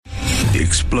The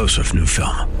explosive new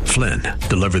film, Flynn,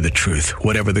 deliver the truth,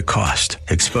 whatever the cost,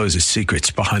 exposes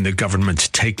secrets behind the government's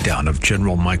takedown of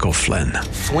General Michael Flynn.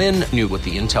 Flynn knew what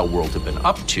the intel world had been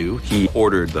up to. He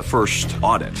ordered the first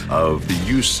audit of the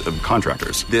use of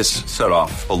contractors. This set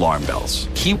off alarm bells.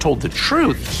 He told the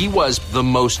truth. He was the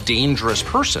most dangerous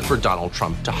person for Donald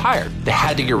Trump to hire. They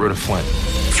had to get rid of Flynn.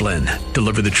 Flynn,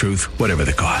 deliver the truth, whatever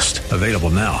the cost. Available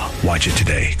now. Watch it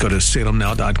today. Go to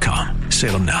salemnow.com.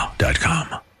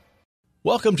 salemnow.com.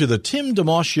 Welcome to the Tim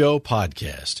DeMoss Show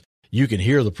podcast. You can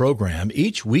hear the program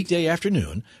each weekday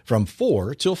afternoon from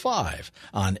 4 till 5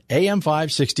 on AM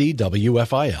 560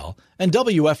 WFIL and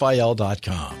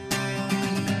WFIL.com.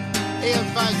 AM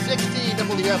 560,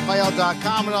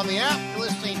 WFIL.com, and on the app, you're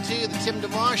listening to the Tim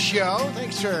DeMoss Show.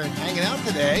 Thanks for hanging out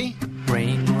today.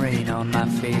 Rain on my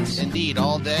face. Indeed,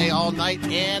 all day, all night,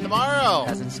 and tomorrow.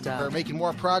 Doesn't stop. We're making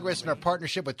more progress in our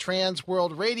partnership with Trans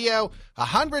World Radio.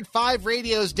 105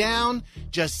 radios down,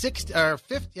 just 63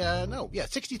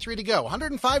 to go.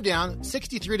 105 down,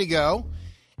 63 to go.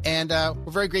 And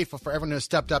we're very grateful for everyone who has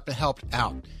stepped up and helped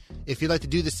out. If you'd like to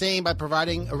do the same by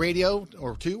providing a radio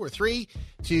or two or three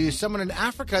to someone in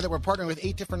Africa that we're partnering with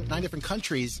 9 different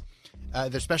countries,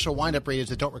 there's special wind-up radios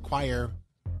that don't require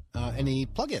any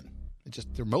plug-in.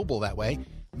 They're mobile that way.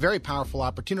 Very powerful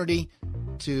opportunity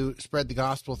to spread the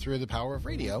gospel through the power of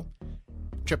radio.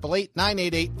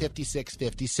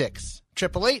 888-988-5656.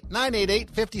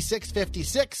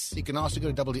 888-988-5656. You can also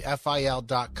go to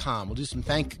WFIL.com. We'll do some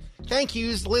thank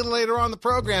yous a little later on in the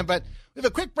program, but we have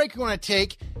a quick break we want to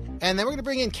take, and then we're going to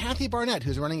bring in Kathy Barnett,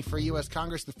 who's running for U.S.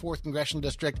 Congress, the 4th Congressional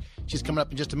District. She's coming up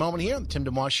in just a moment here on the Tim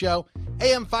DeMoss Show,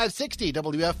 AM 560,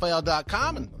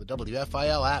 WFIL.com, and the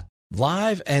WFIL app.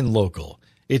 Live and local.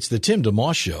 It's the Tim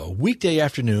DeMoss Show, weekday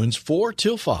afternoons 4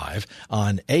 till 5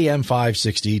 on AM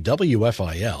 560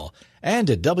 WFIL and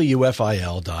at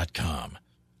WFIL.com.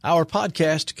 Our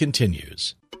podcast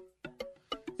continues.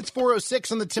 It's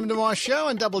 4:06 on the Tim DeMoss Show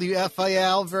on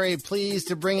WFIL. Very pleased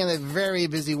to bring in a very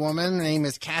busy woman. Her name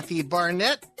is Kathy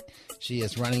Barnett. She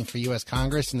is running for U.S.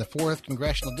 Congress in the 4th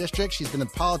Congressional District. She's been in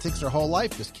politics her whole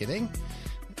life. Just kidding.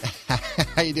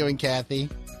 How you doing, Kathy?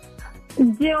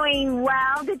 Doing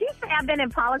well. Did you say I've been in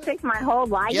politics my whole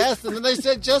life? Yes, and then I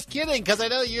said, just kidding, because I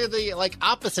know you're the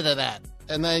opposite of that,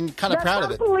 and then kind of proud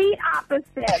of it. The complete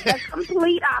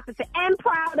opposite, and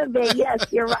proud of it. Yes,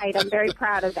 you're right. I'm very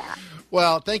proud of that.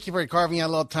 Well, thank you for carving out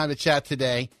a little time to chat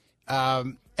today. What I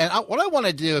want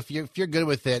to do, if you're good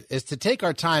with it, is to take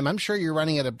our time. I'm sure you're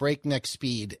running at a breakneck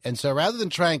speed, and so rather than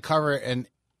try and cover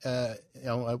a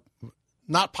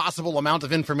not possible amount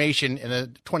of information in a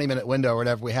 20-minute window or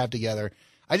whatever we have together,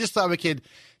 I just thought we could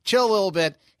chill a little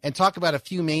bit and talk about a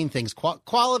few main things,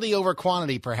 quality over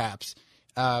quantity, perhaps.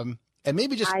 And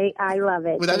maybe just... I love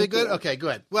it. Would that be good? Okay,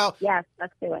 good. Well, yes,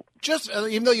 let's do it. Just,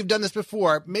 even though you've done this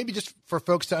before, maybe just for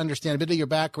folks to understand a bit of your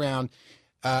background,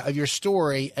 of your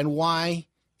story, and why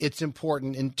it's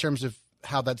important in terms of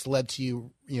how that's led to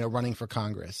you, running for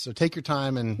Congress. So take your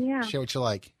time and share what you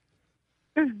like.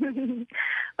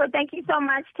 Well, thank you so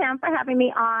much, Tim, for having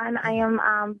me on. I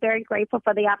am very grateful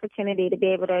for the opportunity to be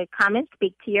able to come and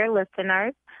speak to your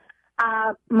listeners.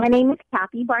 My name is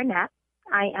Kathy Barnett.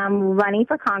 I am running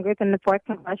for Congress in the 4th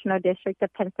Congressional District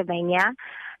of Pennsylvania,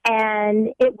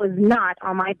 and it was not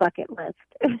on my bucket list.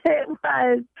 It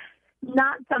was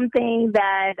not something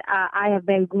that I have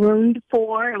been groomed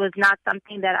for. It was not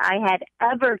something that I had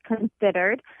ever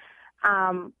considered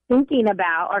thinking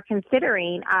about or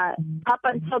considering up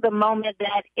until the moment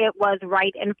that it was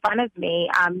right in front of me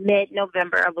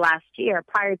mid-November of last year.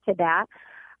 Prior to that,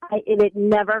 it had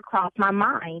never crossed my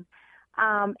mind.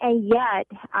 And yet,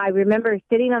 I remember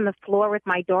sitting on the floor with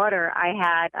my daughter.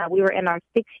 We were in our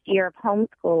 6th year of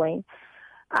homeschooling.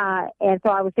 And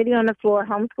so I was sitting on the floor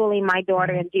homeschooling my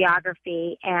daughter in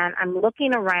geography, and I'm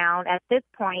looking around. At this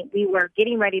point, we were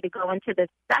getting ready to go into the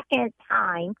second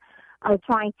time of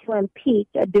trying to impeach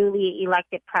a duly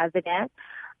elected president.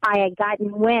 I had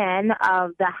gotten wind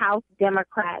of the House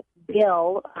Democrats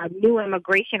bill, a new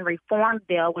immigration reform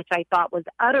bill, which I thought was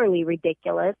utterly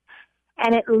ridiculous.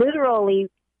 And it literally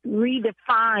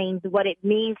redefines what it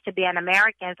means to be an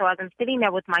American. So as I'm sitting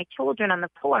there with my children on the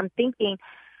floor, I'm thinking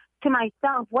to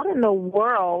myself, what in the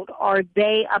world are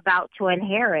they about to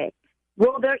inherit?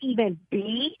 Will there even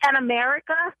be an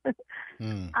America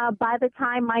by the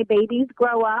time my babies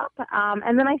grow up?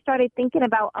 And then I started thinking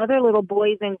about other little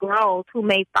boys and girls who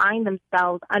may find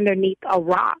themselves underneath a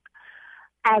rock,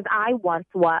 as I once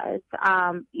was.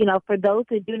 For those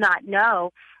who do not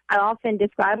know, I often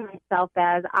describe myself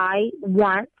as I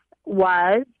once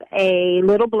was a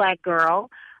little black girl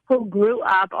who grew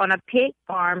up on a pig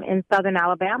farm in southern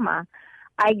Alabama.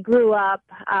 I grew up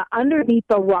underneath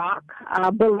the rock,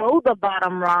 below the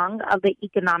bottom rung of the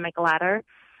economic ladder.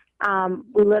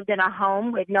 We lived in a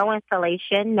home with no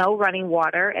insulation, no running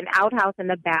water, an outhouse in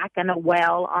the back, and a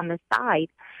well on the side.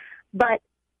 But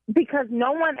because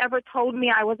no one ever told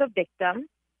me I was a victim,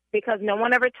 because no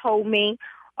one ever told me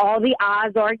all the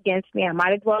odds are against me, I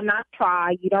might as well not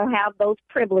try, you don't have those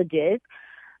privileges,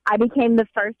 I became the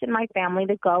first in my family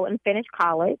to go and finish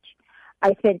college.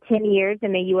 I spent 10 years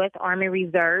in the U.S. Army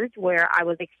Reserves, where I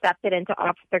was accepted into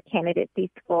officer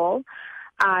candidacy school.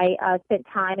 I spent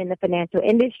time in the financial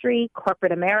industry,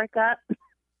 corporate America,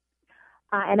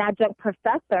 an adjunct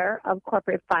professor of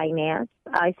corporate finance.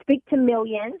 I speak to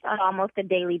millions on almost a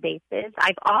daily basis.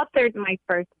 I've authored my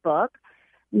first book,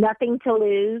 Nothing to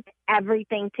Lose,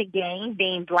 Everything to Gain,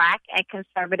 Being Black and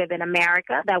Conservative in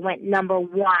America, that went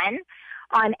 #1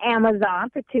 on Amazon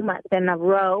for 2 months in a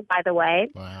row, by the way.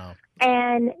 Wow.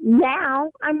 And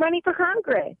now I'm running for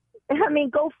Congress. I mean,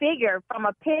 go figure, from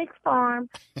a pig farm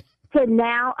to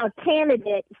now a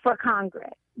candidate for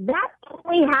Congress. That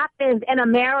only happens in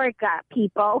America,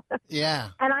 people. Yeah.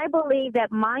 And I believe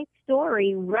that my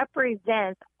story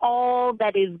represents all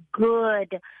that is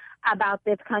good about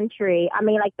this country. I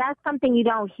mean, like, that's something you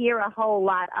don't hear a whole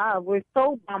lot of. We're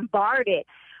so bombarded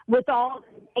with all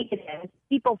the negatives,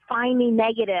 people finding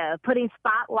negative, putting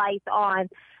spotlights on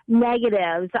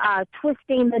negatives,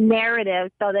 twisting the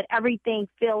narrative so that everything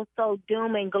feels so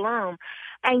doom and gloom.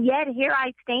 And yet here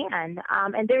I stand,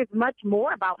 and there's much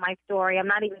more about my story. I'm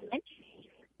not even mentioning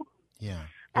it. Yeah.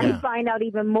 I find out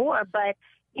even more. But,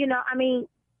 you know, I mean,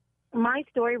 my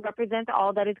story represents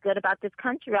all that is good about this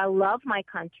country. I love my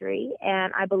country,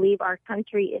 and I believe our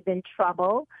country is in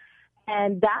trouble.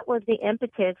 And that was the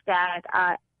impetus that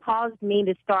caused me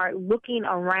to start looking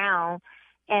around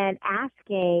and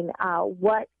asking,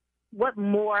 what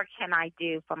more can I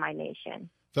do for my nation?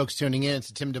 Folks tuning in, it's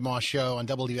the Tim DeMoss Show on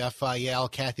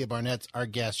WFIL. Kathy Barnett's our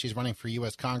guest. She's running for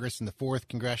U.S. Congress in the 4th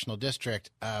Congressional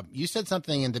District. You said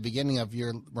something in the beginning of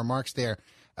your remarks there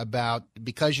about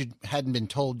because you hadn't been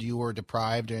told you were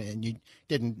deprived and you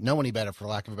didn't know any better, for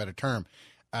lack of a better term.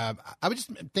 I was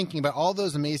just thinking about all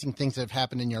those amazing things that have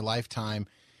happened in your lifetime.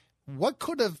 What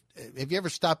could have you ever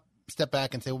step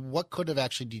back and say, what could have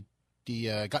actually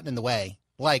gotten in the way?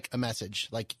 Like a message,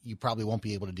 like you probably won't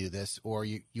be able to do this, or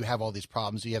you have all these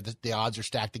problems, you have the odds are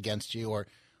stacked against you,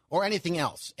 or anything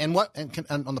else. And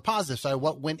on the positive side,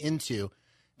 what went into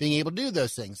being able to do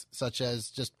those things, such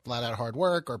as just flat out hard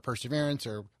work or perseverance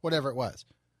or whatever it was?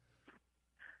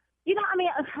 You know, I mean,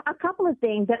 a couple of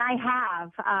things that I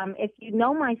have. If you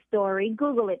know my story,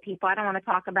 Google it, people. I don't want to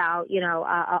talk about,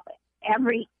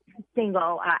 every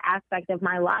single aspect of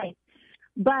my life.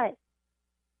 But,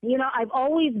 you know, I've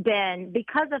always been,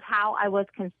 because of how I was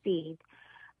conceived,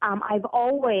 I've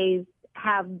always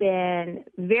have been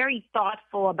very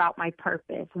thoughtful about my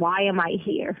purpose. Why am I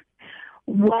here?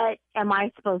 What am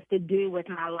I supposed to do with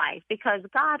my life? Because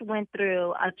God went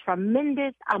through a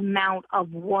tremendous amount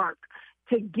of work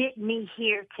to get me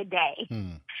here today.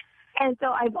 And so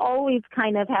I've always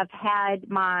kind of have had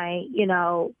my,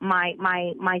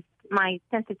 my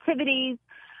sensitivities,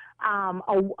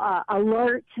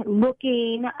 alert,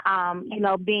 looking,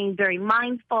 being very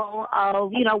mindful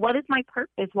of, what is my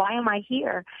purpose? Why am I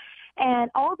here?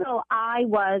 And although I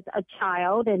was a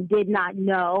child and did not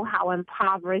know how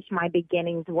impoverished my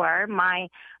beginnings were, my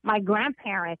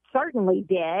grandparents certainly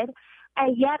did.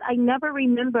 And yet I never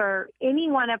remember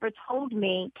anyone ever told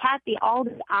me, Kathy, all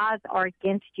the odds are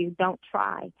against you. Don't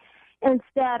try.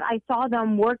 Instead, I saw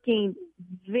them working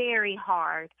very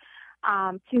hard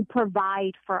to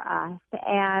provide for us.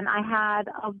 And I had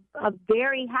a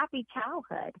very happy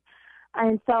childhood.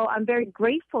 And so I'm very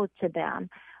grateful to them.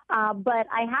 But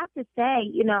I have to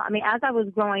say, as I was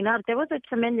growing up, there was a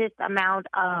tremendous amount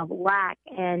of lack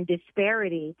and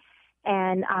disparity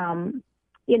and,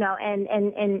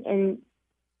 and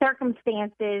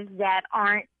circumstances that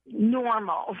aren't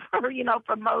normal,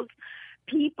 for most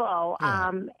people.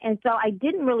 Yeah. And so I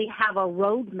didn't really have a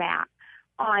roadmap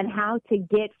on how to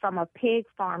get from a pig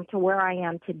farm to where I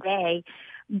am today.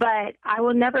 But I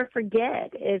will never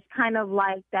forget. It's kind of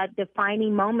like that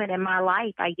defining moment in my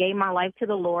life. I gave my life to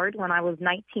the Lord when I was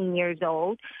 19 years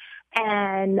old.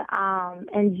 And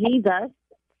Jesus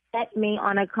set me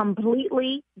on a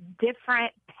completely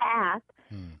different path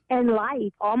in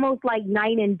life, almost like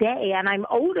night and day. And I'm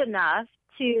old enough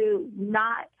to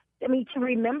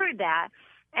remember that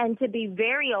and to be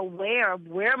very aware of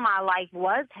where my life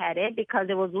was headed, because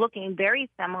it was looking very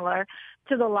similar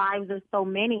to the lives of so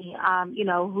many,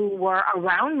 who were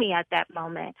around me at that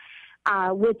moment.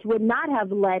 which would not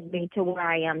have led me to where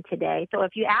I am today. So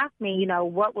if you ask me,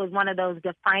 what was one of those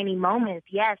defining moments?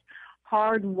 Yes,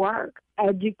 hard work,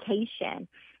 education,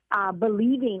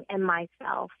 believing in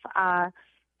myself.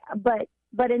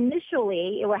 But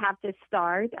initially, it would have to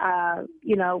start,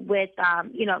 with,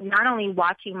 not only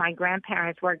watching my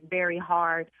grandparents work very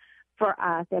hard for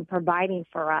us and providing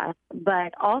for us,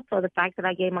 but also the fact that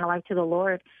I gave my life to the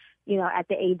Lord, at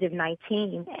the age of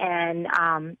 19.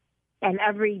 And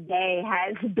every day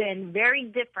has been very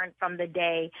different from the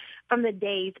days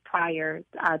prior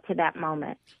to that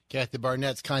moment. Kathy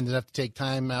Barnett's kind enough to take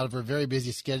time out of her very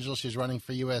busy schedule. She's running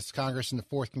for U.S. Congress in the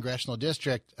 4th Congressional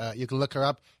District. You can look her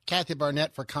up, Kathy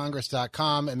Barnett for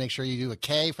Congress.com, and make sure you do a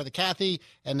K for the Kathy,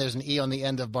 and there's an E on the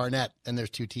end of Barnett, and there's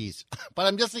 2 T's. But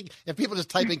I'm just thinking, if people just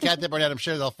type in Kathy Barnett, I'm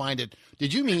sure they'll find it.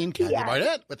 Did you mean Kathy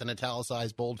Barnett with an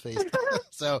italicized bold face?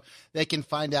 So they can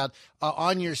find out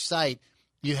on your site.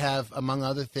 You have, among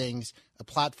other things,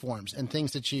 platforms and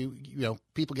things that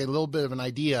people get a little bit of an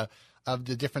idea of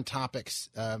the different topics,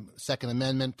 Second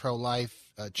Amendment,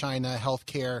 pro-life, China,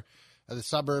 healthcare, the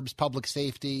suburbs, public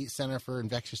safety, Center for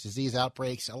Infectious Disease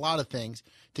Outbreaks, a lot of things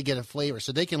to get a flavor.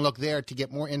 So they can look there to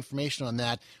get more information on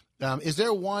that. Is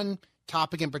there one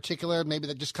topic in particular maybe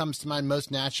that just comes to mind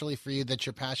most naturally for you that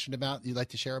you're passionate about, you'd like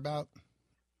to share about?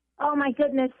 Oh, my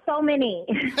goodness, so many.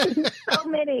 So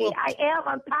many.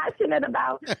 I'm passionate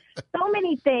about so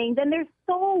many things, and there's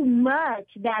so much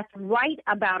that's right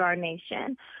about our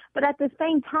nation. But at the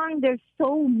same time, there's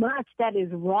so much that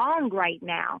is wrong right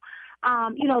now.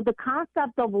 The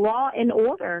concept of law and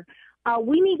order,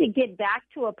 we need to get back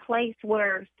to a place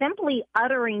where simply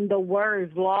uttering the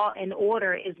words law and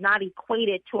order is not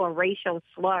equated to a racial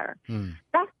slur.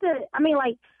 That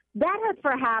has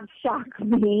perhaps shocked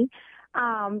me.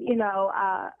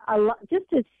 Just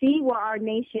to see where our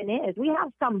nation is. We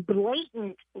have some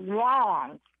blatant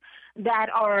wrongs that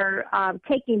are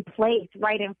taking place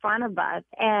right in front of us.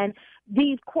 And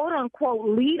these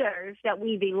quote-unquote leaders that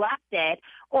we've elected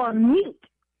are mute.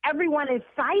 Everyone is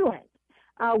silent,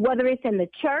 whether it's in the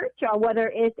church or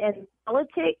whether it's in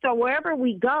politics or wherever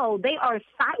we go, they are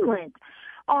silent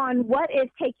on what is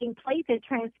taking place and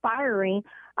transpiring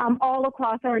all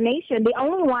across our nation. The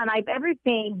only one I've ever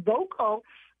seen vocal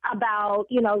about,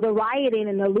 the rioting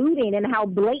and the looting and how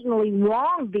blatantly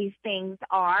wrong these things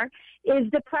are is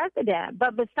the president.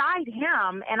 But beside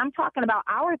him, and I'm talking about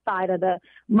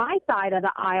my side of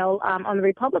the aisle on the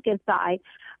Republican side,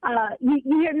 you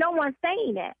hear no one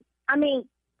saying it. I mean,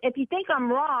 if you think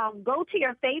I'm wrong, go to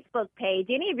your Facebook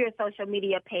page, any of your social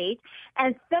media page,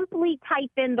 and simply type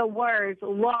in the words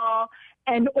law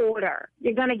and order.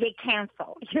 You're going to get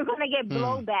canceled. You're going to get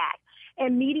blowback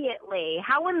immediately.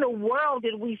 How in the world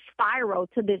did we spiral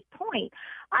to this point?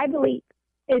 I believe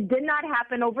it did not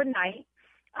happen overnight.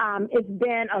 It's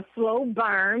been a slow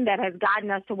burn that has gotten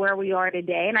us to where we are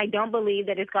today, and I don't believe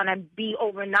that it's going to be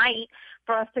overnight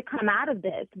for us to come out of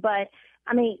this. But,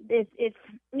 I mean, it's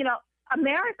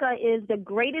America is the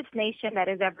greatest nation that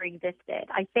has ever existed.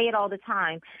 I say it all the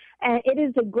time. And it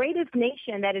is the greatest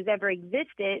nation that has ever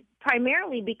existed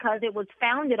primarily because it was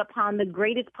founded upon the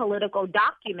greatest political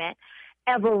document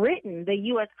ever written, the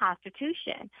U.S.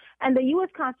 Constitution. And the U.S.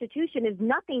 Constitution is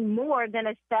nothing more than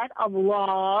a set of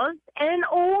laws and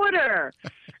order.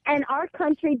 And our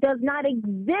country does not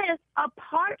exist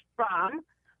apart from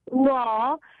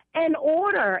law and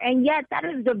order. And yet that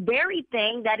is the very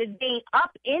thing that is being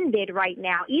upended right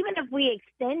now. Even if we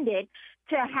extend it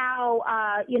to how,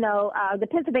 the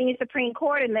Pennsylvania Supreme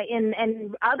Court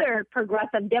and other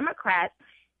progressive Democrats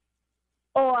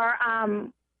or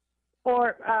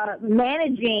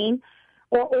managing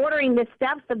or ordering the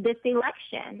steps of this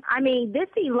election. I mean, this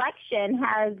election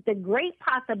has the great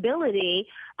possibility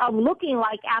of looking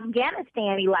like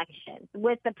Afghanistan elections,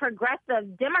 with the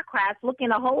progressive Democrats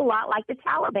looking a whole lot like the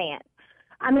Taliban.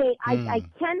 I mean, I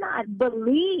cannot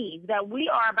believe that we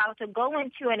are about to go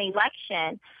into an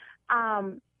election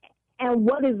and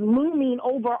what is looming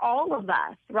over all of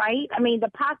us, right? I mean,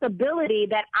 the possibility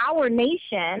that our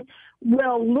nation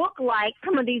will look like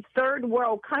some of these third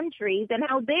world countries and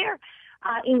how their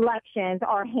elections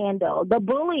are handled, the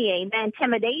bullying, the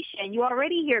intimidation. You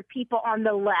already hear people on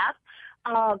the left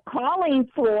calling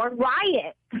for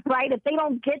riots, right, if they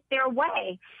don't get their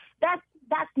way. That's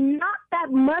not that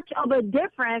much of a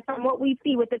difference from what we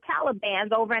see with the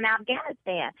Taliban over in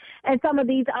Afghanistan and some of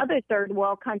these other third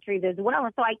world countries as well.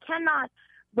 And so I cannot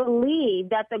believe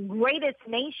that the greatest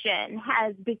nation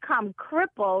has become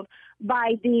crippled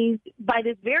by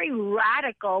this very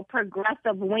radical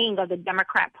progressive wing of the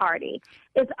Democrat Party.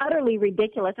 It's utterly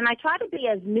ridiculous. And I try to be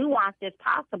as nuanced as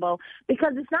possible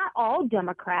because it's not all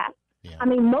Democrats. Yeah. I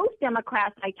mean, most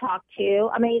Democrats I talk to,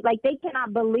 I mean, like they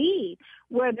cannot believe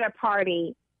where their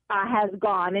party has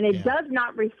gone, and it does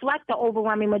not reflect the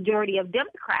overwhelming majority of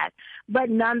Democrats. But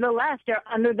nonetheless, they're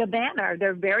under the banner.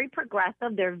 They're very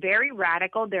progressive. They're very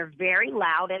radical. They're very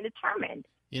loud and determined.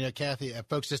 You know, Kathy,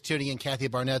 folks just tuning in, Kathy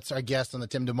Barnett's our guest on the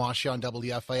Tim DeMoss Show on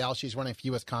WFIL. She's running for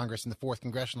U.S. Congress in the 4th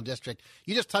Congressional District.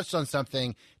 You just touched on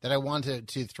something that I wanted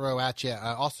to throw at you,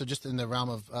 also just in the realm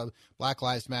of Black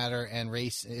Lives Matter and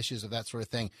race issues of that sort of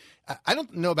thing. I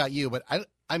don't know about you, but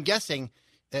I'm guessing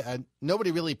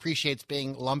nobody really appreciates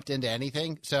being lumped into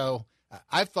anything. So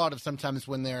I've thought of sometimes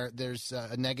when there's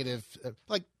a negative,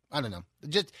 like, I don't know,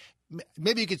 just –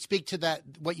 maybe you could speak to that,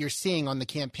 what you're seeing on the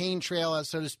campaign trail,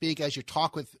 so to speak, as you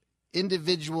talk with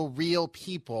individual, real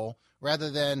people rather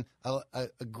than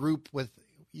a group with,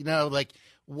 you know, like,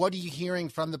 what are you hearing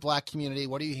from the Black community?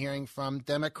 What are you hearing from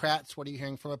Democrats? What are you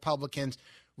hearing from Republicans?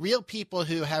 Real people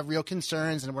who have real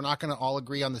concerns, and we're not going to all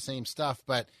agree on the same stuff.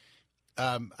 But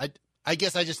I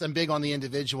guess I just am big on the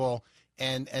individual,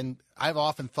 and I've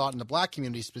often thought in the Black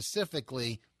community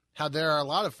specifically how there are a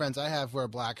lot of friends I have who are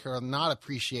Black who are not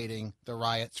appreciating the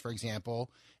riots, for example.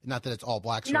 Not that it's all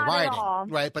Blacks who are rioting,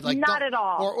 right? But like not at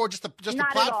all, or just the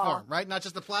platform, right? Not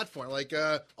just the platform. Like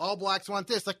all Blacks want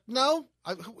this. Like no,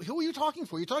 who are you talking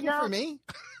for? You're talking for me.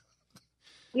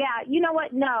 Yeah, you know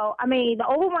what? No, I mean, the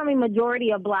overwhelming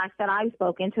majority of Blacks that I've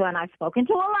spoken to, and I've spoken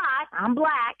to a lot, I'm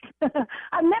Black.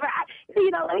 I've never,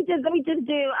 let me just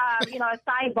do, a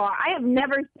sidebar. I have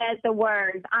never said the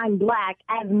words I'm Black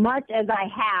as much as I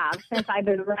have since I've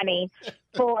been running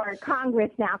for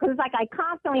Congress now. Because it's like I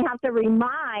constantly have to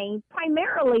remind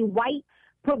primarily white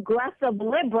progressive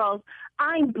liberals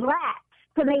I'm Black.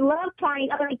 So they love trying,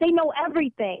 they know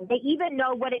everything. They even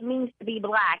know what it means to be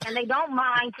Black, and they don't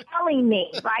mind telling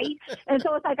me, right? And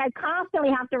so it's like I constantly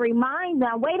have to remind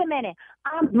them, wait a minute,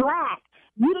 I'm Black.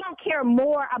 You don't care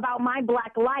more about my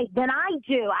Black life than I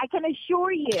do. I can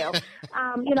assure you.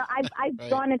 I've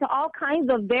gone into all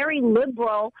kinds of very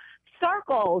liberal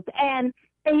circles, and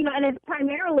it's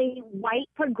primarily white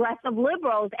progressive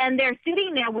liberals, and they're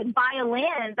sitting there with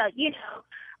violins,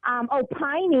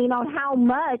 opining on how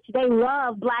much they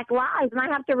love Black lives. And I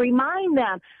have to remind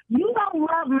them, you don't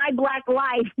love my Black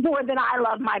life more than I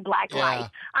love my Black life.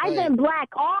 I've been Black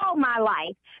all my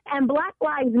life. And Black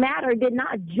Lives Matter did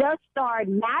not just start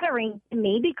mattering to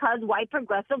me because white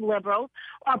progressive liberals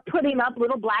are putting up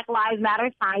little Black Lives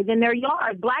Matter signs in their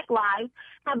yard. Black lives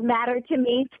have mattered to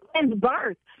me since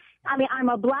birth. I mean, I'm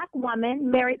a Black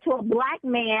woman married to a Black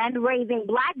man, raising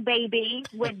Black babies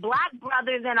with Black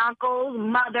brothers and uncles,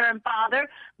 mother and father.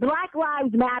 Black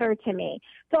lives matter to me.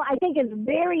 So I think it's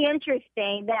very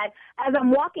interesting that as I'm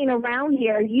walking around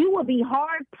here, you will be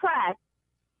hard-pressed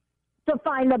to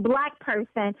find a Black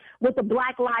person with a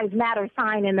Black Lives Matter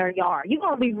sign in their yard. You're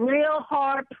going to be real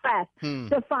hard-pressed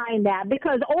to find that,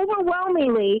 because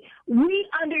overwhelmingly we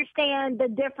understand the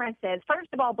differences. First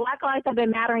of all, Black lives have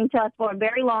been mattering to us for a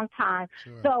very long time.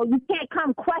 Sure. So you can't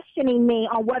come questioning me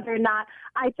on whether or not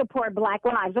I support Black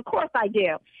lives. Of course I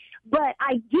do. But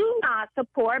I do not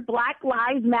support Black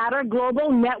Lives Matter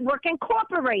Global Network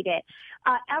Incorporated.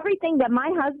 Everything that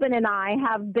my husband and I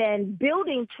have been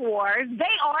building towards, they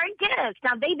are against.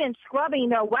 Now, they've been scrubbing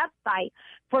their website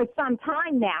for some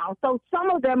time now. So some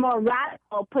of their more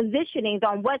radical positionings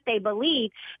on what they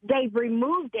believe, they've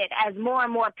removed it as more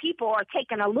and more people are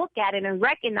taking a look at it and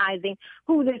recognizing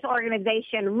who this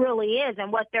organization really is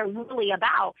and what they're really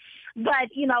about. But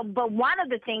one of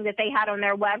the things that they had on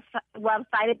their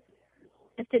website is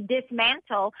to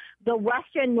dismantle the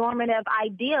Western normative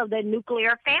idea of the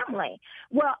nuclear family.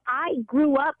 Well, I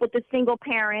grew up with a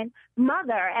single-parent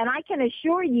mother, and I can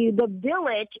assure you the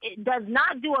village does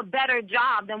not do a better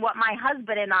job than what my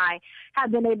husband and I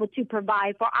have been able to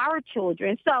provide for our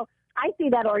children. So I see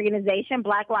that organization,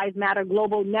 Black Lives Matter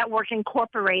Global Network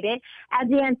Incorporated, as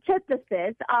the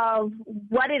antithesis of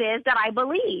what it is that I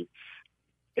believe.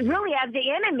 Really as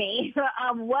the enemy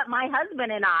of what my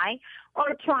husband and I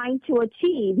are trying to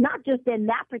achieve, not just in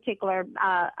that particular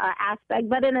aspect,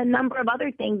 but in a number of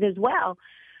other things as well.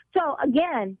 So,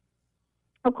 again,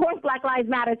 of course, Black Lives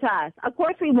Matter to us. Of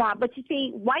course we want, but you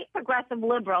see, white progressive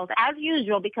liberals, as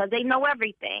usual, because they know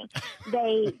everything,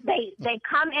 they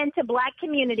come into Black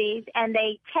communities and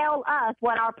they tell us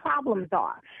what our problems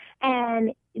are.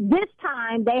 And this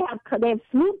time they've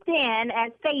swooped in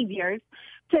as saviors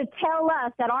to tell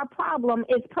us that our problem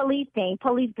is policing,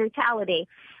 police brutality.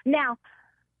 Now,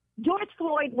 George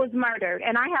Floyd was murdered,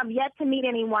 and I have yet to meet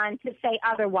anyone to say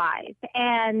otherwise.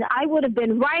 And I would have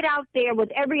been right out there with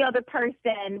every other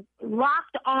person,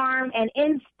 locked arm and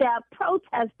in step,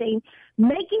 protesting,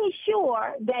 making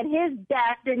sure that his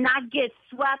death did not get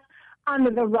swept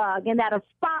under the rug and that a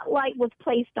spotlight was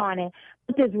placed on it.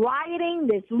 But this rioting,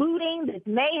 this looting, this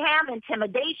mayhem,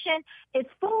 intimidation, it's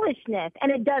foolishness,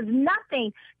 and it does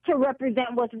nothing to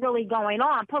represent what's really going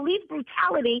on. Police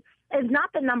brutality is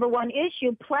not the number one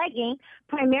issue plaguing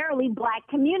primarily black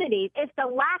communities. It's the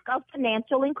lack of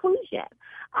financial inclusion.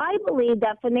 I believe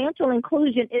that financial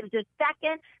inclusion is the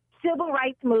second civil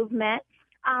rights movement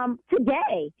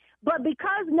today. But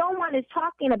because no one is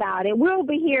talking about it, we'll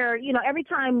be here, every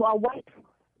time a white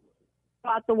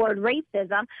about the word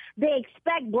racism, they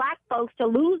expect black folks to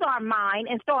lose our mind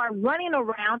and start running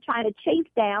around trying to chase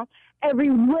down every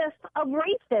whiff of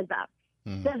racism.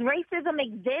 Mm-hmm. Does racism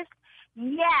exist?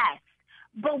 Yes.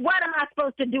 But what am I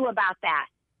supposed to do about that?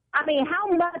 I mean, how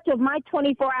much of my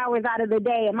 24 hours out of the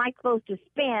day am I supposed to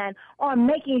spend on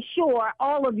making sure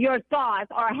all of your thoughts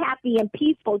are happy and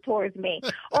peaceful towards me?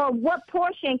 Or what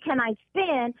portion can I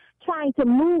spend trying to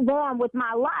move on with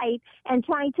my life and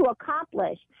trying to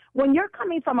accomplish? When you're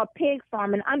coming from a pig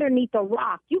farm and underneath a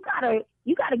rock, you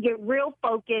gotta get real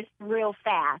focused real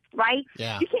fast, right?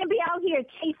 Yeah. You can't be out here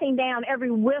chasing down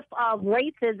every whiff of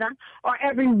racism or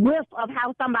every whiff of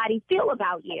how somebody feel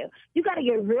about you. You got to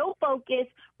get real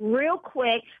focused real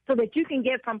quick so that you can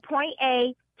get from point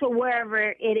A to wherever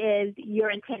it is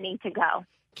you're intending to go.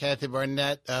 Kathy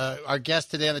Barnett, our guest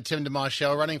today on the Tim DeMoss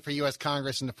Show, running for U.S.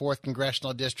 Congress in the 4th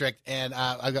Congressional District. And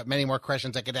I've got many more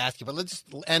questions I could ask you, but let's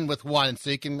end with one so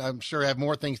you can, I'm sure, have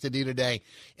more things to do today.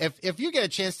 If you get a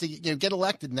chance to get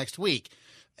elected next week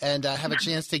and have a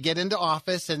chance to get into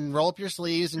office and roll up your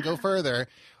sleeves and go further,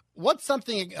 what's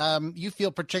something you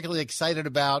feel particularly excited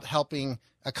about helping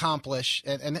accomplish?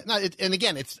 And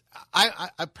again, it's I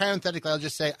parenthetically, I'll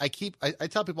just say I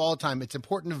tell people all the time it's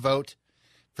important to vote.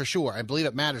 For sure. I believe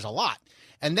it matters a lot.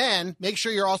 And then make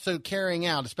sure you're also carrying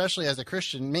out, especially as a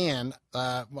Christian man,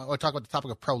 when I talk about the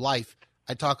topic of pro-life,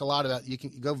 I talk a lot about you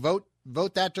can go vote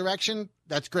that direction.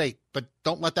 That's great. But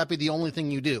don't let that be the only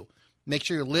thing you do. Make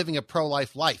sure you're living a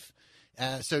pro-life life.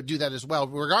 So do that as well,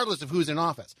 regardless of who's in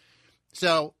office.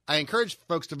 So I encourage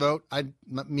folks to vote.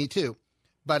 Me too.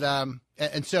 But I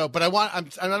don't want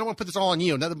to put this all on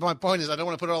you. My point is I don't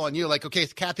want to put it all on you. Like, okay,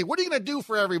 Kathy, what are you going to do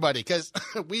for everybody? Because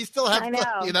we still have,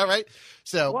 right?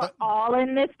 So we're all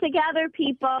in this together,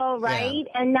 people, right?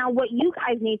 Yeah. And now what you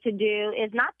guys need to do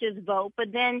is not just vote,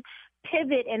 but then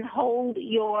pivot and hold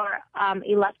your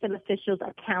elected officials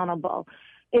accountable.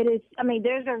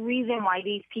 There's a reason why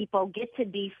these people get to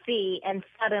D.C. and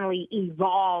suddenly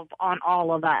evolve on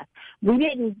all of us. We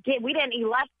didn't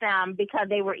elect them because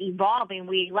they were evolving.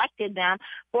 We elected them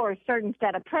for a certain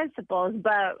set of principles.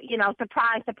 But,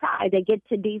 surprise, surprise, they get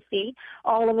to D.C.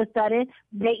 All of a sudden,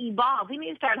 they evolve. We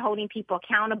need to start holding people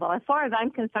accountable. As far as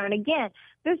I'm concerned, again,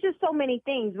 there's just so many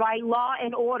things, right? Law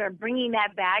and order, bringing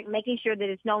that back, making sure that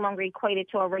it's no longer equated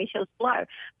to a racial slur.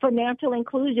 Financial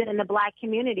inclusion in the black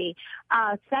community.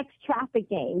 Sex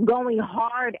trafficking, going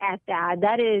hard at that.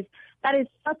 That is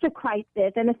such a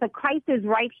crisis, and it's a crisis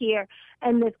right here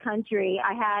in this country.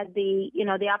 I had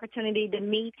the opportunity to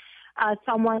meet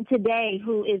someone today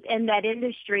who is in that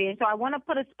industry, and so I want to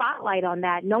put a spotlight on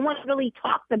that. No one really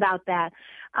talks about that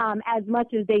as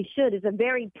much as they should. It's a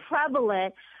very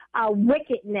prevalent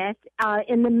wickedness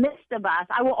in the midst of us.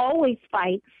 I will always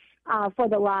fight for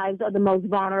the lives of the most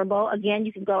vulnerable. Again,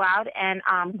 you can go out and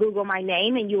Google my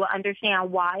name and you will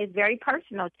understand why. It's very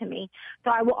personal to me.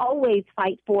 So I will always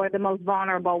fight for the most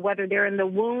vulnerable, whether they're in the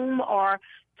womb or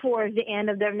towards the end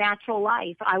of their natural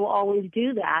life. I will always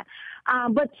do that.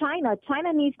 But China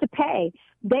needs to pay.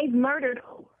 They've murdered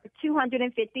over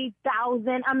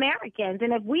 250,000 Americans.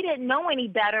 And if we didn't know any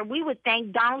better, we would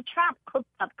think Donald Trump cooked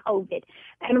up COVID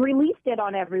and released it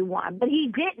on everyone. But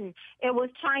he didn't. It was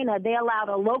China. They allowed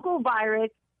a local virus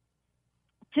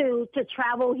to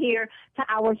travel here to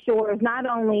our shores, not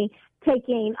only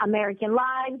taking American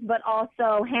lives, but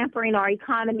also hampering our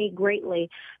economy greatly.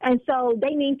 And so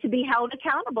they need to be held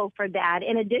accountable for that,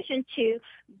 in addition to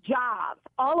jobs,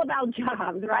 all about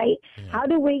jobs, right? Yeah. How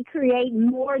do we create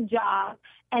more jobs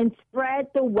and spread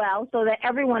the wealth so that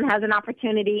everyone has an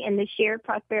opportunity in the shared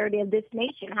prosperity of this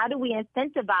nation? How do we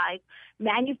incentivize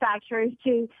manufacturers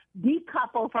to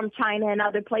decouple from China and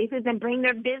other places and bring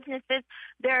their businesses,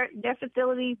 their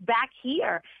facilities back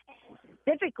here?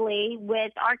 Specifically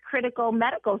with our critical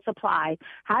medical supplies.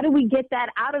 How do we get that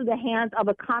out of the hands of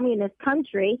a communist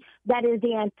country that is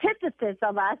the antithesis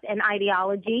of us in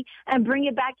ideology and bring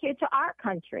it back here to our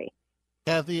country?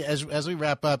 Kathy, as we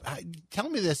wrap up, tell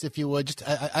me this, if you would. Just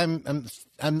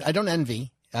I don't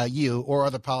envy you or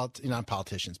other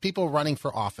politicians, people running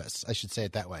for office. I should say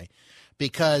it that way,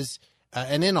 because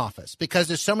and in office, because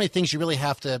there's so many things you really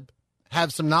have to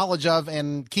have some knowledge of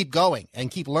and keep going and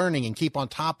keep learning and keep on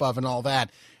top of and all that.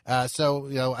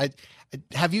 So,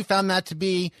 have you found that to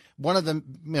be one of the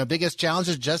biggest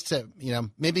challenges? Just to,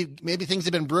 maybe things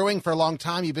have been brewing for a long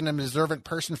time. You've been an observant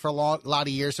person for a lot of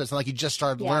years, so it's not like you just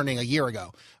started learning a year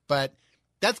ago. But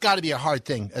that's got to be a hard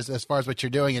thing as far as what you're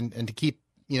doing and to keep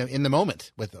in the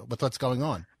moment with what's going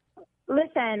on.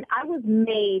 Listen, I was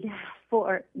made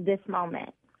for this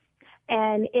moment.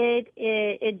 And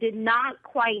it did not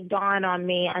quite dawn on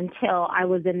me until I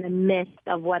was in the midst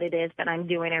of what it is that I'm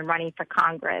doing and running for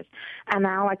Congress. And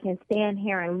now I can stand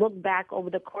here and look back over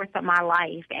the course of my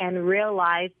life and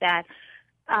realize that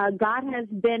God has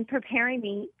been preparing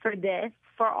me for this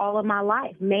for all of my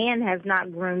life. Man has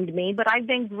not groomed me, but I've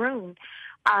been groomed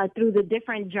through the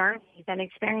different journeys and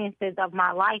experiences of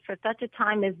my life for such a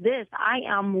time as this. I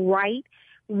am right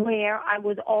where I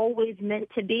was always meant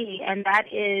to be, and that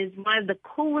is one of the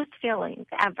coolest feelings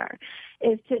ever,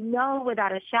 is to know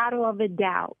without a shadow of a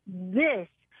doubt, this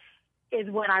is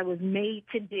what I was made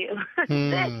to do.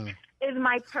 This is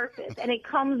my purpose, and it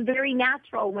comes very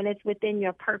natural when it's within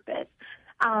your purpose.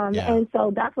 And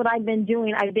so that's what I've been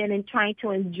doing. I've been trying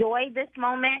to enjoy this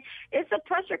moment. It's a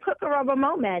pressure cooker of a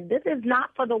moment. This is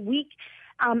not for the weak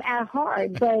at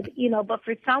heart, but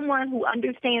for someone who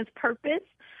understands purpose,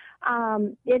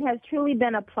 it has truly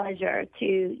been a pleasure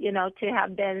to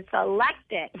have been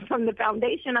selected from the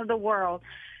foundation of the world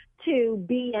to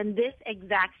be in this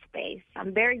exact space.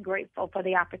 I'm very grateful for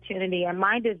the opportunity, and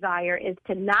my desire is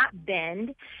to not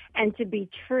bend and to be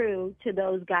true to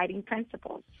those guiding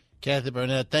principles. Kathy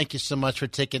Barnett, thank you so much for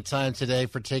taking time today,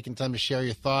 for taking time to share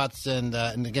your thoughts. And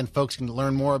again, folks can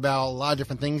learn more about a lot of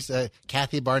different things.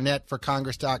 Kathy Barnett for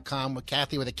Congress.com, with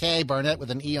Kathy with a K, Barnett with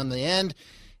an E on the end,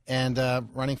 and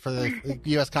running for the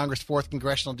U.S. Congress 4th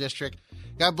Congressional District.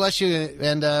 God bless you,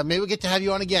 and maybe we'll get to have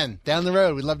you on again down the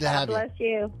road. We'd love to have you. God bless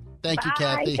you. Thank you,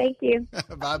 Kathy. Thank you.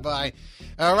 Bye-bye.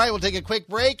 All right, we'll take a quick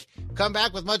break. Come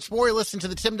back with much more. You listen to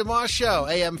the Tim DeMoss Show,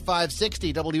 AM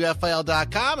 560,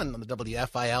 WFIL.com, and on the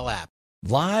WFIL app.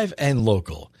 Live and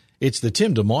local. It's the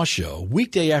Tim DeMoss Show,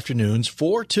 weekday afternoons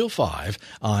 4 till 5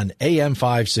 on AM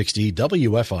 560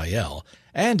 WFIL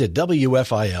and at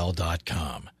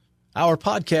WFIL.com. Our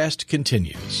podcast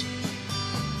continues.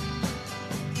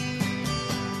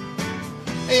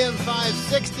 AM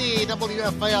 560,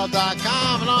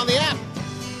 WFIL.com, and on the app.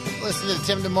 Listen to the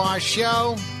Tim DeMoss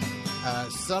Show.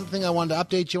 Something I wanted to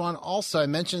update you on also, I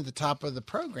mentioned at the top of the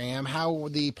program how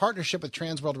the partnership with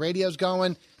Trans World Radio is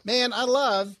going. Man, I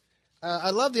love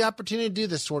the opportunity to do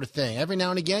this sort of thing. Every now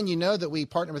and again, that we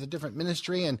partner with a different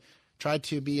ministry and try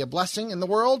to be a blessing in the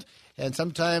world. And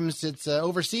sometimes it's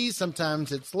overseas,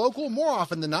 sometimes it's local. More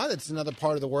often than not, it's another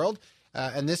part of the world.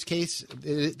 In this case,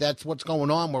 that's what's going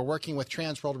on. We're working with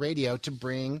Trans World Radio to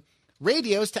bring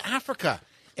radios to Africa.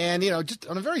 And, just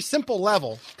on a very simple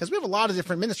level, because we have a lot of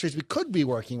different ministries we could be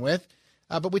working with,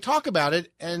 but we talk about it.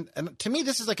 And to me,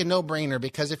 this is like a no-brainer,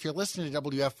 because if you're listening to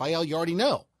WFIL, you already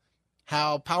know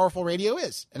how powerful radio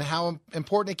is and how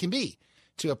important it can be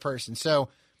to a person. So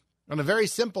on a very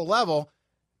simple level,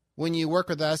 when you work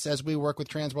with us as we work with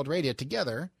Trans World Radio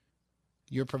together,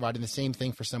 you're providing the same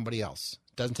thing for somebody else.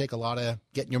 It doesn't take a lot of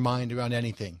getting your mind around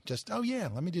anything. Just, oh, yeah,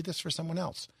 let me do this for someone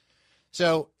else.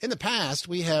 So in the past,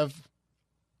 we have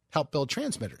helped build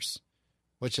transmitters,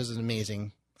 which is an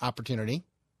amazing opportunity.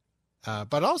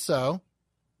 But also,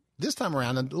 this time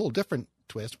around, a little different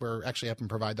twist, we're actually helping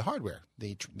provide the hardware,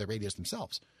 the radios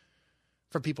themselves,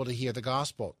 for people to hear the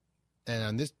gospel. And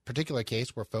in this particular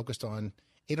case, we're focused on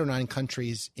 8 or 9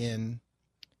 countries in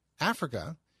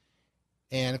Africa.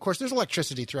 And, of course, there's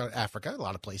electricity throughout Africa. A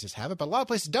lot of places have it, but a lot of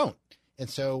places don't. And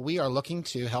so we are looking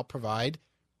to help provide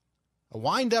a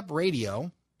wind-up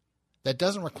radio that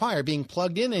doesn't require being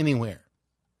plugged in anywhere.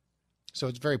 So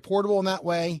it's very portable in that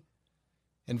way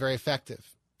and very effective.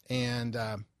 And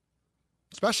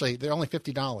especially, they're only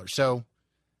 $50. So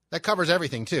that covers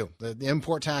everything, too. The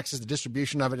import taxes, the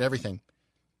distribution of it, everything.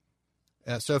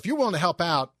 So if you're willing to help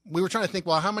out, we were trying to think,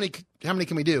 well, how many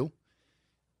can we do?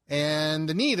 And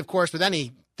the need, of course, with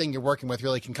anything you're working with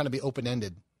really can kind of be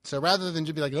open-ended. So rather than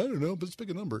just be like, I don't know, but let's pick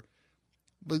a number,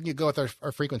 you go with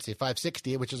our frequency,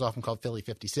 560, which is often called Philly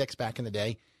 56 back in the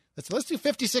day. Let's do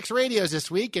 56 radios this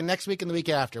week and next week and the week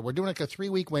after. We're doing like a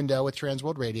 3-week window with Trans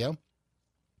World Radio,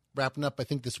 wrapping up, I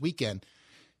think, this weekend.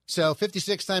 So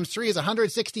 56 times 3 is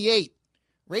 168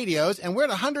 radios, and we're at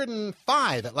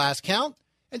 105 at last count,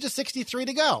 and just 63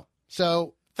 to go.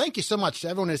 So thank you so much to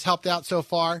everyone who's helped out so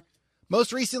far.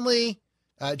 Most recently,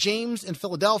 James in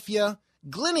Philadelphia,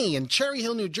 Glennie in Cherry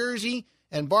Hill, New Jersey,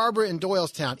 and Barbara in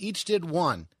Doylestown. Each did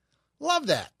one. Love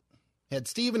that. Had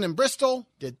Stephen in Bristol,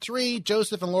 did 3.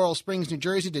 Joseph in Laurel Springs, New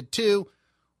Jersey, did 2.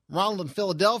 Ronald in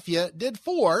Philadelphia did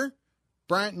 4.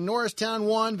 Bryant in Norristown,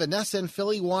 1. Vanessa in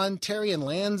Philly, 1. Terry in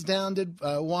Lansdowne did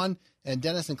 1. And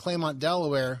Dennis in Claymont,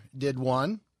 Delaware, did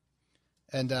 1.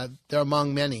 And they're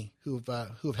among many who've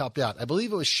helped out. I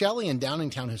believe it was Shelley in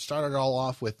Downingtown who started it all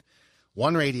off with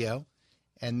 1 radio.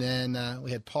 And then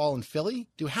we had Paul in Philly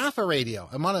do half a radio.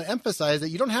 I want to emphasize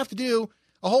that you don't have to do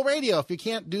a whole radio. If you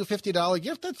can't do $50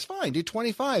 gift, that's fine. Do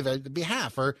 $25, it'd be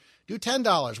half, or do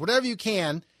 $10, whatever you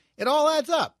can. It all adds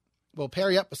up. We'll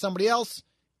pair you up with somebody else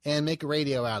and make a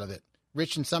radio out of it.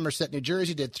 Rich in Somerset, New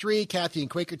Jersey did 3. Kathy in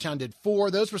Quakertown did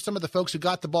 4. Those were some of the folks who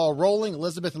got the ball rolling.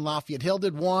 Elizabeth in Lafayette Hill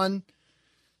did 1.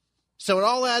 So it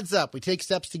all adds up. We take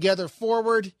steps together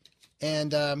forward.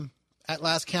 And at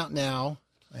last count now,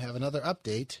 I have another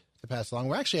update to pass along.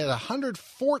 We're actually at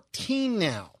 114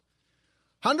 now.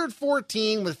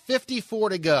 114 with 54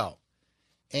 to go.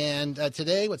 And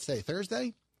today, what's today,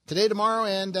 Thursday? Today, tomorrow,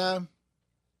 and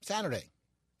Saturday.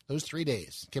 Those 3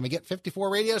 days. Can we get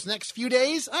 54 radios the next few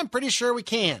days? I'm pretty sure we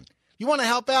can. You want to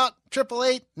help out?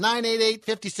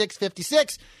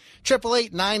 888-988-5656.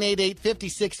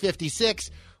 888-988-5656.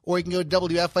 Or you can go to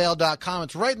WFIL.com.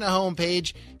 It's right in the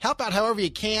homepage. Help out however you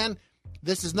can.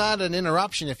 This is not an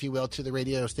interruption, if you will, to the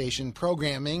radio station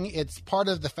programming. It's part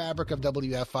of the fabric of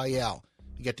WFIL.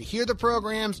 You get to hear the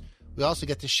programs. We also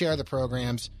get to share the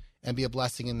programs and be a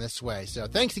blessing in this way. So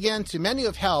thanks again to many who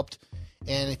have helped.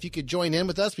 And if you could join in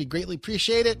with us, we'd greatly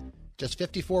appreciate it. Just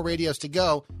 54 radios to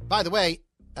go. By the way,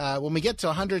 when we get to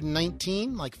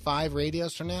 119, like 5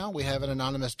 radios from now, we have an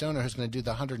anonymous donor who's going to do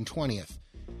the 120th.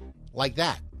 Like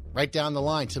that, right down the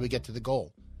line till we get to the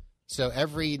goal. So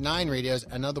every 9 radios,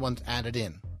 another one's added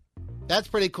in. That's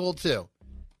pretty cool, too.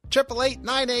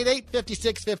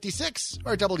 888-988-5656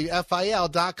 or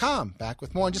WFIL.com. Back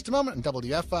with more in just a moment on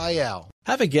WFIL.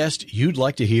 Have a guest you'd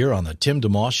like to hear on the Tim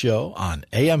DeMoss Show on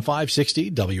AM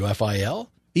 560 WFIL?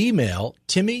 Email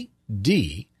Timmy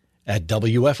D at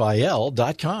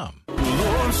WFIL.com.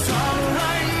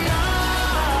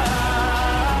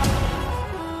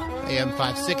 AM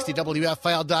 560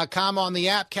 WFIL.com on the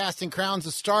app. Casting Crowns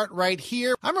to start right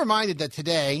here. I'm reminded that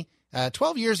today,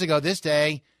 12 years ago this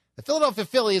day, the Philadelphia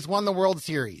Phillies won the World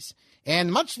Series. And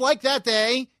much like that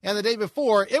day and the day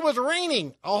before, it was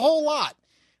raining a whole lot.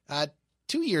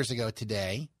 2 years ago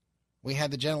today, we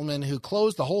had the gentleman who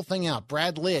closed the whole thing out,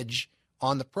 Brad Lidge,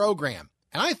 on the program.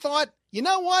 And I thought, you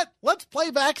know what? Let's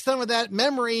play back some of that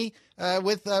memory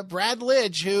with Brad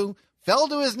Lidge, who fell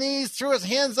to his knees, threw his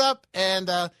hands up,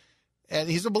 and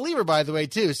he's a believer, by the way,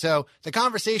 too. So the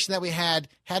conversation that we had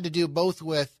to do both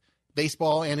with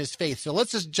baseball and his faith. So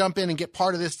let's just jump in and get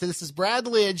part of this. This is Brad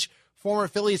Lidge, former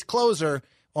Phillies closer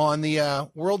on the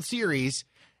World Series,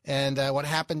 and what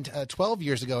happened 12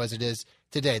 years ago as it is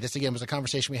today. This, again, was a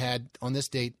conversation we had on this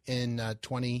date in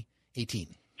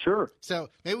 2018. Sure. So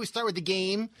maybe we start with the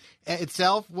game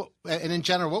itself, and in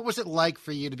general, what was it like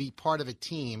for you to be part of a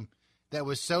team that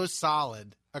was so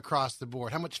solid across the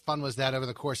board? How much fun was that over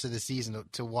the course of the season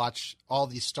to watch all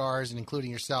these stars, and including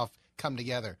yourself, come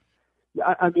together?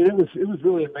 Yeah, I mean, it was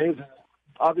really amazing.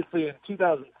 Obviously, in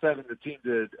 2007, the team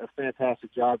did a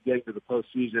fantastic job getting to the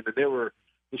postseason, and the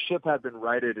ship had been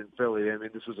righted in Philly. I mean,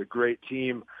 this was a great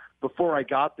team before I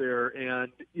got there,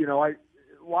 and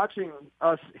watching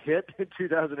us hit in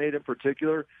 2008 in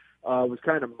particular was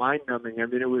kind of mind-numbing. I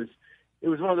mean, it was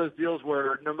one of those deals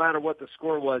where no matter what the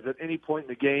score was, at any point in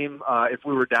the game, if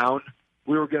we were down,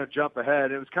 we were going to jump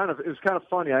ahead. It was kind of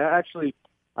funny.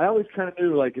 I always kind of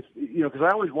knew, like, because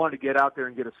I always wanted to get out there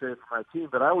and get a save for my team,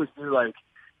 but I always knew, like,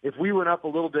 if we went up a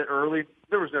little bit early,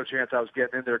 there was no chance I was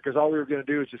getting in there because all we were going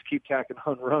to do was just keep tacking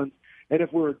on runs. And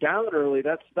if we were down early,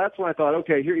 that's when I thought,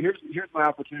 okay, here's my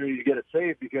opportunity to get it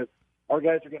saved, because our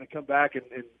guys are going to come back and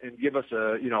give us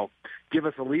a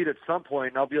lead at some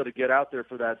point, and I'll be able to get out there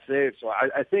for that save. So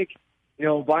I think,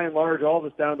 by and large, all of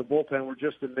us down in the bullpen were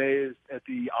just amazed at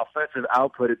the offensive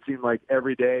output. It seemed like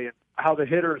every day, and how the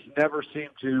hitters never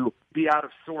seemed to be out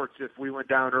of sorts if we went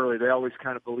down early. They always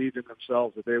kind of believed in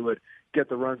themselves that they would get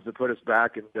the runs to put us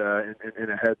back and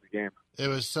ahead of the game. It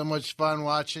was so much fun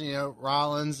watching,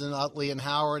 Rollins and Utley and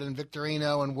Howard and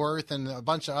Victorino and Worth and a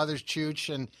bunch of others,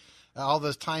 Chooch, and all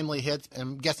those timely hits.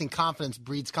 I'm guessing confidence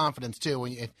breeds confidence, too.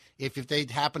 When if they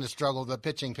happen to struggle, the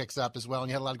pitching picks up as well. And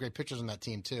you had a lot of great pitchers on that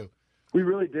team, too. We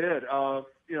really did.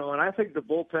 And I think the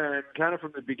bullpen, kind of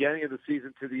from the beginning of the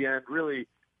season to the end, really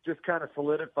just kind of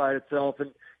solidified itself.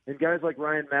 And guys like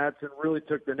Ryan Madsen really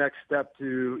took the next step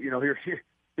to,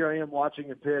 here I am watching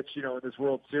him pitch, in this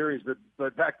World Series.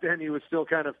 But back then he was still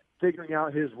kind of figuring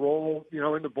out his role, in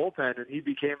the bullpen, and he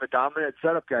became a dominant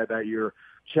setup guy that year.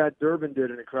 Chad Durbin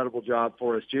did an incredible job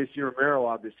for us. J.C. Romero,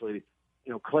 obviously.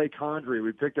 Clay Condrey.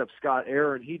 We picked up Scott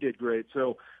Aaron. He did great.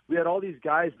 So we had all these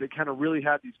guys that kind of really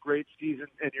had these great seasons.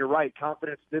 And you're right,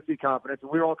 confidence, nifty confidence.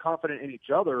 And we were all confident in each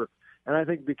other. And I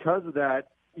think because of that,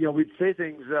 we'd say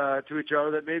things to each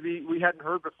other that maybe we hadn't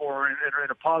heard before in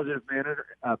a positive manner,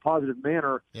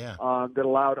 that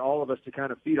allowed all of us to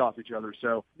kind of feed off each other.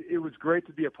 So it was great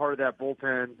to be a part of that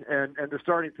bullpen. And the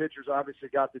starting pitchers obviously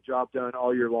got the job done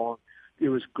all year long. It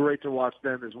was great to watch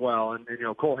them as well. And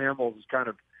Cole Hamels was kind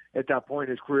of at that point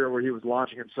in his career where he was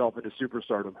launching himself into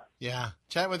superstardom. Yeah.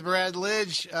 Chat with Brad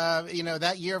Lidge.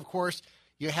 That year, of course,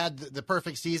 you had the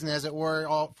perfect season, as it were,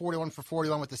 all 41 for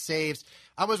 41 with the saves.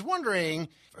 I was wondering,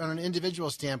 from an individual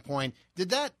standpoint, did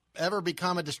that ever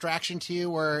become a distraction to you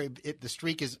where the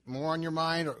streak is more on your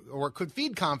mind or could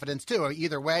feed confidence too, or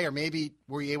either way, or maybe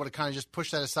were you able to kind of just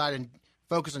push that aside and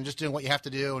focus on just doing what you have to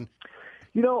do? And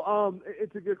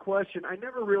it's a good question. I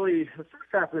never really, the first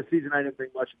half of the season, I didn't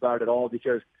think much about it at all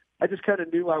because I just kind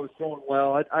of knew I was throwing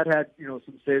well. I'd had, some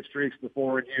save streaks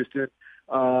before in Houston.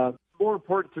 More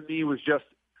important to me was just,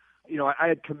 I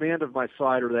had command of my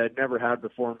slider that I'd never had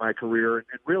before in my career, and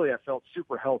really I felt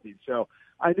super healthy. So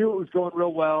I knew it was going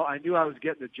real well. I knew I was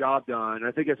getting the job done.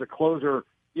 I think as a closer,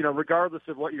 regardless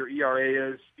of what your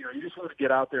ERA is, you just want to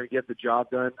get out there and get the job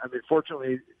done. I mean,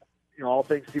 fortunately, all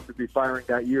things seemed to be firing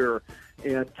that year,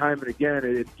 and time and again,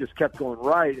 it just kept going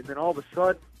right. And then all of a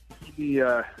sudden,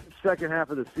 the second half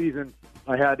of the season,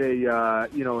 I had a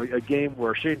game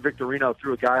where Shane Victorino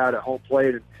threw a guy out at home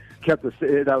plate and that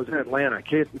was in Atlanta,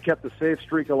 kept the save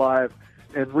streak alive.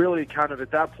 And really kind of at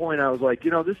that point, I was like,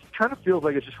 this kind of feels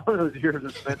like it's just one of those years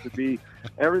it's meant to be.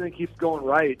 Everything keeps going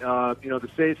right. The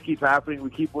saves keep happening.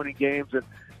 We keep winning games.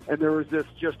 And there was this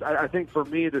I think for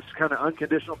me, this kind of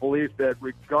unconditional belief that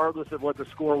regardless of what the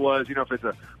score was, if it's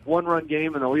a one-run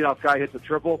game and the leadoff guy hits a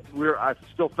triple, I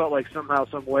still felt like somehow,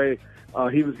 some way,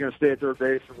 he was going to stay at third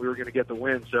base and we were going to get the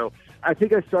win. So I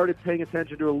think I started paying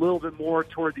attention to a little bit more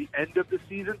toward the end of the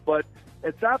season. But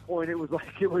at that point,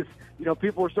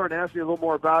 people were starting to ask me a little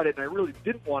more about it, and I really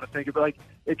didn't want to think of it.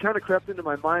 It kind of crept into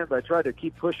my mind, but I tried to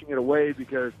keep pushing it away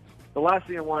because the last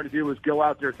thing I wanted to do was go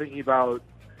out there thinking about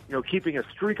keeping a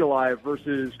streak alive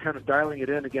versus kind of dialing it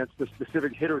in against the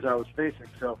specific hitters I was facing.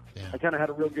 So I kind of had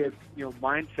a real good,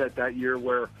 mindset that year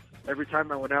where every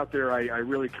time I went out there, I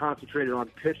really concentrated on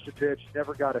pitch to pitch,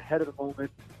 never got ahead of the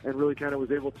moment, and really kind of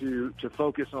was able to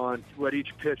focus on what each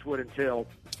pitch would entail.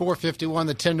 451,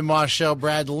 the Tim DeMoss Show.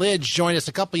 Brad Lidge joined us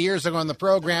a couple years ago on the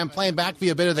program, playing back for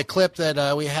you a bit of the clip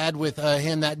that we had with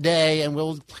him that day. And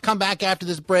we'll come back after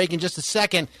this break in just a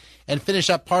second and finish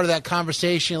up part of that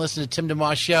conversation. Listen to Tim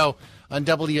DeMoss Show on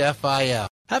WFIL.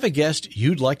 Have a guest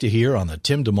you'd like to hear on the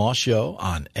Tim DeMoss Show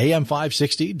on AM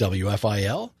 560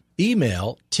 WFIL?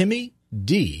 Email Timmy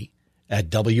D at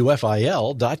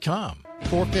WFIL.com.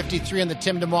 453 on the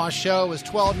Tim DeMoss Show. It was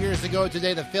 12 years ago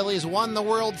today. The Phillies won the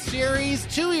World Series.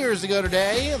 2 years ago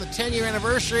today, the 10-year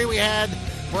anniversary, we had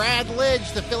Brad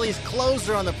Lidge, the Phillies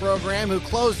closer on the program, who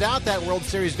closed out that World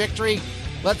Series victory.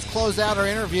 Let's close out our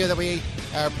interview that we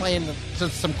are playing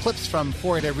some clips from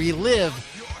for you to relive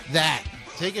that.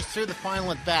 Take us through the final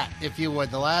at bat, if you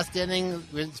would. The last inning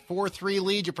was 4-3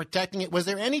 lead. You're protecting it. Was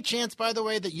there any chance, by the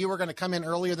way, that you were going to come in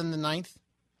earlier than the ninth?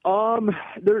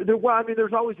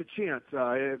 There's always a chance.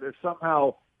 If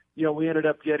somehow, we ended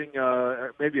up getting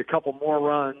maybe a couple more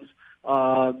runs,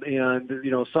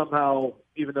 and somehow,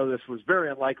 even though this was very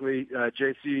unlikely,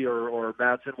 JC or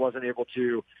Madsen wasn't able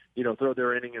to, throw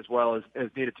their inning as well as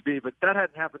needed to be. But that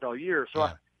hadn't happened all year.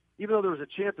 So even though there was a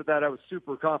chance of that, I was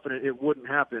super confident it wouldn't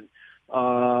happen.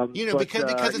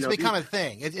 Because it's become a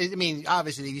thing.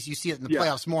 Obviously, you see it in the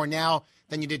playoffs more now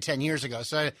than you did 10 years ago.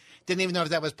 So I didn't even know if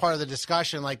that was part of the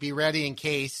discussion, like be ready in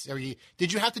case.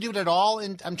 Did you have to do it at all?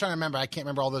 And I'm trying to remember. I can't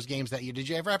remember all those games that year. Did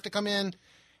you ever have to come in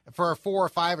for a 4 or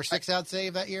 5 or 6 out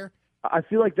save that year? I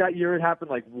feel like that year it happened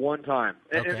like one time.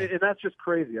 And that's just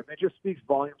crazy. It just speaks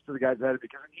volumes to the guys ahead of me,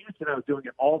 because in Houston I was doing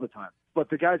it all the time. But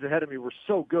the guys ahead of me were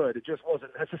so good, it just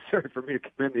wasn't necessary for me to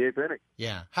come in the 8th inning.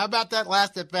 Yeah. How about that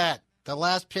last at-bat, the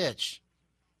last pitch?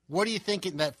 What do you think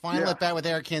in that final at-bat with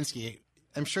Eric Hinske?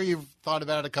 I'm sure you've thought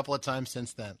about it a couple of times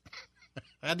since then.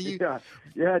 How do you?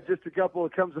 Yeah, just a couple.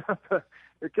 It comes up.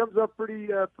 It comes up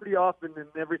pretty often, and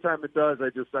every time it does,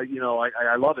 I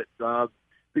love it.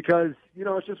 because, you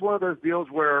know, it's just one of those deals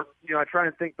where, you know, I try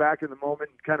and think back in the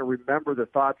moment and kind of remember the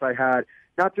thoughts I had,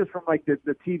 not just from like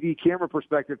the TV camera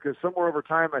perspective, because somewhere over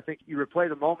time, I think you replay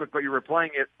the moment, but you're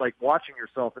replaying it like watching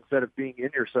yourself instead of being in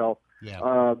yourself.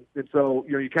 Yeah. And so,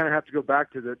 you know, you kind of have to go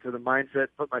back to the mindset,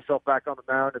 put myself back on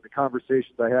the mound and the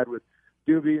conversations I had with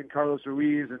Doobie and Carlos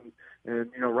Ruiz and,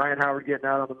 you know, Ryan Howard getting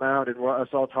out on the mound and us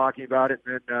all talking about it.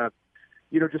 And,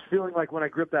 you know, just feeling like when I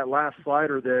gripped that last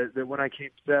slider that when I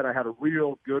came set, I had a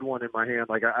real good one in my hand.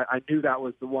 Like I knew that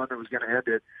was the one that was going to end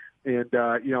it.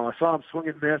 And, you know, I saw him swing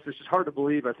and miss. It's just hard to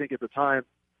believe, I think, at the time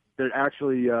that it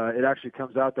actually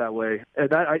comes out that way. And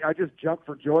that I just jumped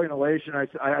for joy and elation.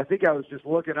 I think I was just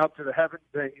looking up to the heavens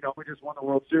saying, you know, we just won the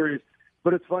World Series.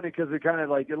 But it's funny because it kind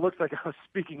of like, it looks like I was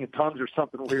speaking in tongues or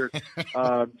something weird.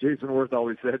 Jason Worth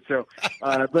always said so.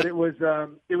 But it was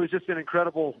just an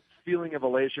incredible feeling of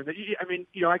elation. I mean,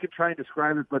 you know, I could try and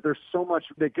describe it, but there's so much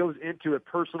that goes into it.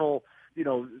 Personal, you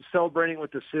know, celebrating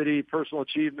with the city, personal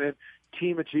achievement,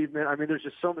 team achievement. I mean, there's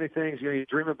just so many things. You know, you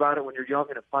dream about it when you're young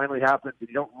and it finally happens, and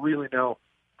you don't really know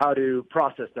how to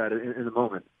process that in the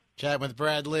moment. Chat with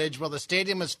Brad Lidge. Well, the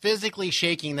stadium was physically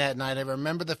shaking that night. I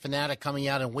remember the Fanatic coming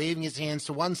out and waving his hands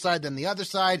to one side, then the other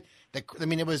side. I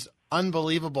mean, it was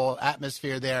unbelievable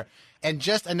atmosphere there. And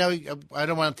just, I know I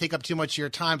don't want to take up too much of your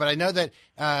time, but I know that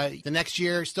the next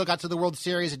year still got to the World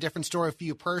Series, a different story for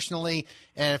you personally.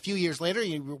 And a few years later,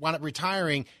 you wound up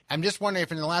retiring. I'm just wondering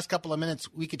if in the last couple of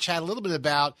minutes we could chat a little bit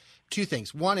about two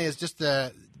things. One is just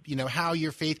how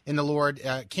your faith in the Lord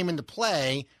came into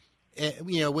play,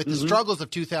 you know, with the struggles of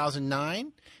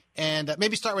 2009. And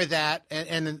maybe start with that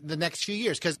and the next few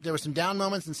years, because there were some down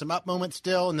moments and some up moments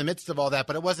still in the midst of all that,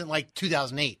 but it wasn't like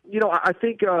 2008. You know, I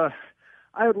think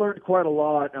I had learned quite a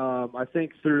lot, I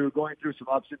think, through going through some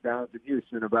ups and downs in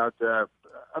Houston about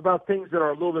things that are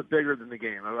a little bit bigger than the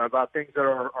game, about things that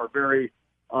are very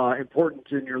important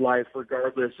in your life,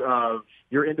 regardless of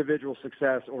your individual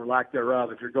success or lack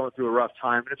thereof, if you're going through a rough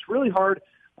time. And it's really hard.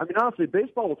 I mean, honestly,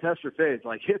 baseball will test your faith.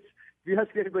 Like, if you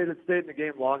ask anybody that's stayed in the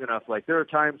game long enough, like, there are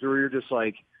times where you're just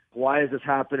like, why is this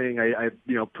happening? I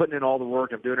you know, putting in all the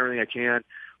work. I'm doing everything I can.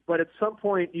 But at some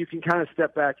point, you can kind of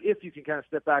step back. If you can kind of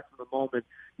step back from the moment,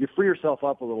 you free yourself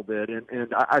up a little bit.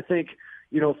 And I think,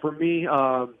 you know, for me,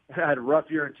 I had a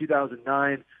rough year in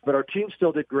 2009, but our team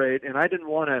still did great. And I didn't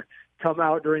want to come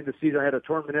out during the season. I had a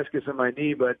torn meniscus in my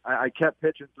knee, but I kept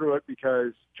pitching through it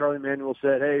because Charlie Manuel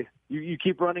said, hey, you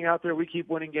keep running out there. We keep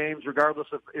winning games regardless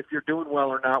of if you're doing well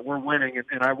or not. We're winning.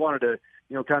 And I wanted to,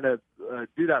 you know, kind of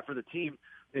do that for the team.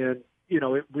 And, you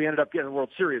know, we ended up getting the World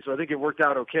Series. So I think it worked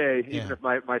out okay, even if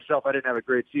myself, I didn't have a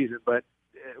great season. But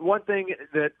one thing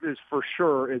that is for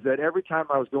sure is that every time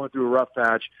I was going through a rough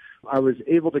patch, I was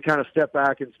able to kind of step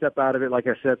back and step out of it, like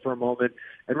I said, for a moment,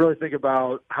 and really think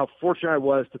about how fortunate I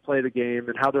was to play the game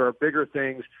and how there are bigger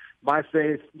things. My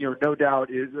faith, you know, no doubt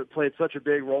played such a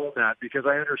big role in that, because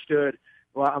I understood,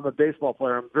 well, I'm a baseball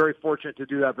player. I'm very fortunate to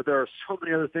do that, but there are so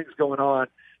many other things going on.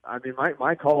 I mean,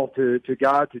 my call to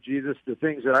God, to Jesus, the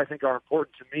things that I think are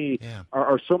important to me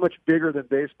are so much bigger than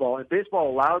baseball. And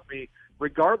baseball allowed me,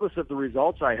 regardless of the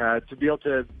results I had, to be able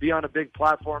to be on a big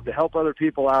platform, to help other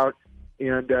people out.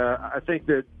 And I think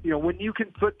that, you know, when you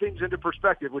can put things into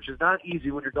perspective, which is not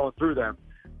easy when you're going through them,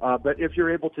 but if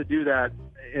you're able to do that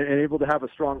and able to have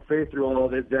a strong faith through all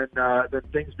of it, then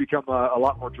things become a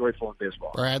lot more joyful in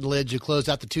baseball. Brad Lidge, you closed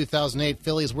out the 2008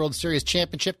 Phillies World Series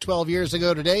Championship 12 years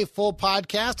ago today. Full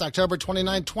podcast, October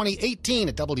 29, 2018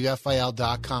 at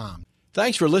WFIL.com.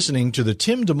 Thanks for listening to the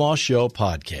Tim DeMoss Show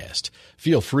podcast.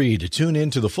 Feel free to tune in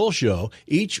to the full show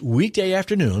each weekday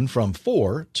afternoon from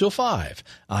 4 till 5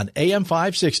 on AM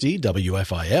 560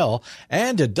 WFIL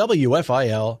and at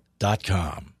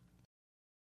WFIL.com.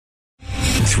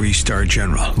 3-star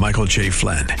General Michael J.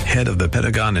 Flynn, head of the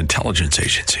Pentagon Intelligence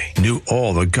Agency, knew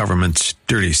all the government's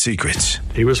dirty secrets.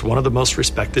 He was one of the most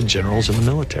respected generals in the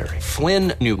military.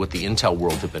 Flynn knew what the intel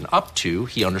world had been up to.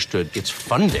 He understood its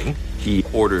funding. He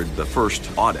ordered the first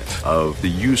audit of the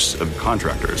use of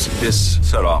contractors. This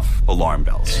set off alarm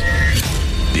bells.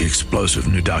 The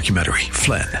explosive new documentary,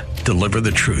 Flynn, Deliver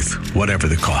the Truth, Whatever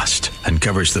the Cost,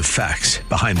 uncovers the facts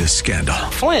behind this scandal.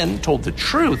 Flynn told the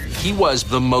truth. He was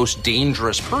the most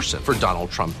dangerous person for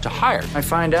Donald Trump to hire. I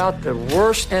find out the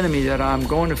worst enemy that I'm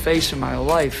going to face in my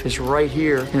life is right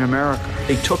here in America.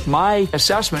 They took my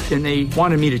assessment and they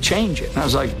wanted me to change it. And I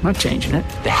was like, I'm not changing it.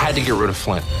 They had to get rid of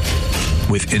Flynn.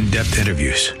 With in-depth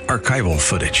interviews, archival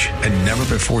footage, and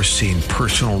never-before-seen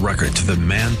personal records of the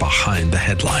man behind the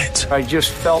headlines. I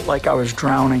just felt like I was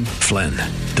drowning. Flynn,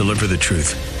 Deliver the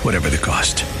Truth, Whatever the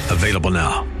Cost. Available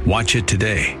now. Watch it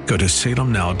today. Go to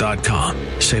salemnow.com.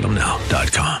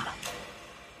 salemnow.com.